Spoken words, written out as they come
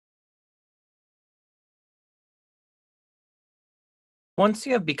Once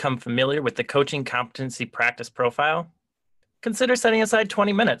you have become familiar with the Coaching Competency Practice Profile, consider setting aside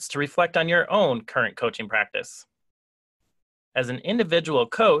 20 minutes to reflect on your own current coaching practice. As an individual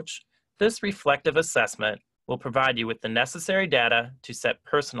coach, this reflective assessment will provide you with the necessary data to set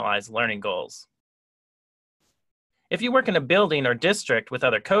personalized learning goals. If you work in a building or district with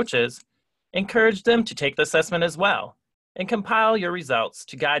other coaches, encourage them to take the assessment as well and compile your results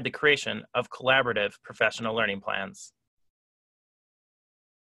to guide the creation of collaborative professional learning plans.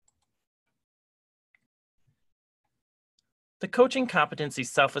 The Coaching Competency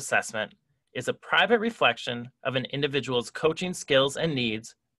Self-Assessment is a private reflection of an individual's coaching skills and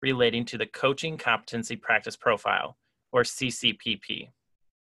needs relating to the Coaching Competency Practice Profile, or CCPP.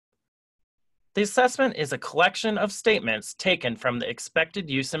 The assessment is a collection of statements taken from the Expected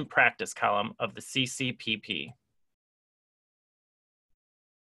Use in Practice column of the CCPP.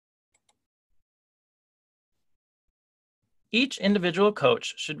 Each individual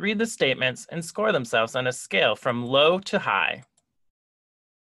coach should read the statements and score themselves on a scale from low to high.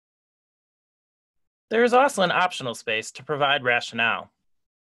 There is also an optional space to provide rationale.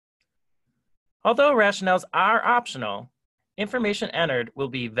 Although rationales are optional, information entered will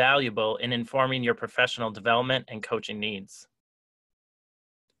be valuable in informing your professional development and coaching needs.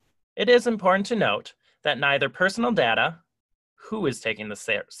 It is important to note that neither personal data, who is taking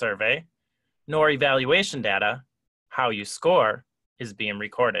the survey, nor evaluation data, how you score, is being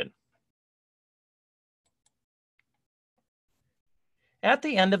recorded. At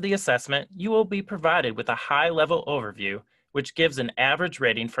the end of the assessment, you will be provided with a high-level overview which gives an average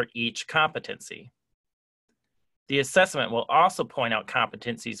rating for each competency. The assessment will also point out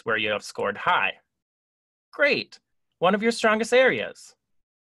competencies where you have scored high. Great, one of your strongest areas,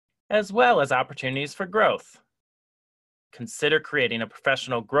 as well as opportunities for growth. Consider creating a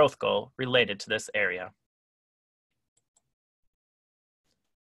professional growth goal related to this area.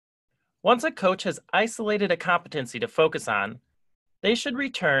 Once a coach has isolated a competency to focus on, they should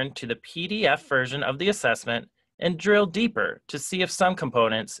return to the PDF version of the assessment and drill deeper to see if some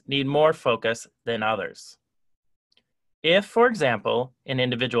components need more focus than others. If, for example, an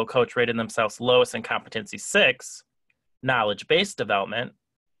individual coach rated themselves lowest in competency 6, knowledge-based development,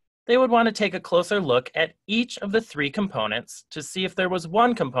 they would want to take a closer look at each of the 3 components to see if there was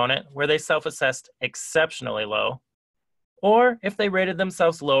one component where they self-assessed exceptionally low, or if they rated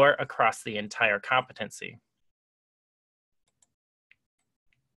themselves lower across the entire competency.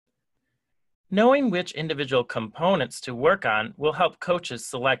 Knowing which individual components to work on will help coaches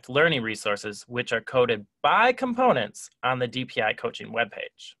select learning resources which are coded by components on the DPI coaching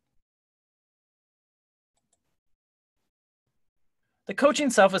webpage. The coaching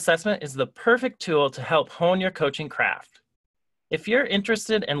self-assessment is the perfect tool to help hone your coaching craft. If you're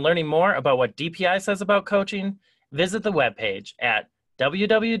interested in learning more about what DPI says about coaching, visit the webpage at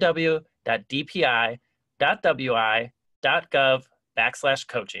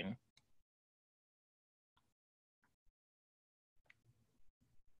www.dpi.wi.gov/coaching.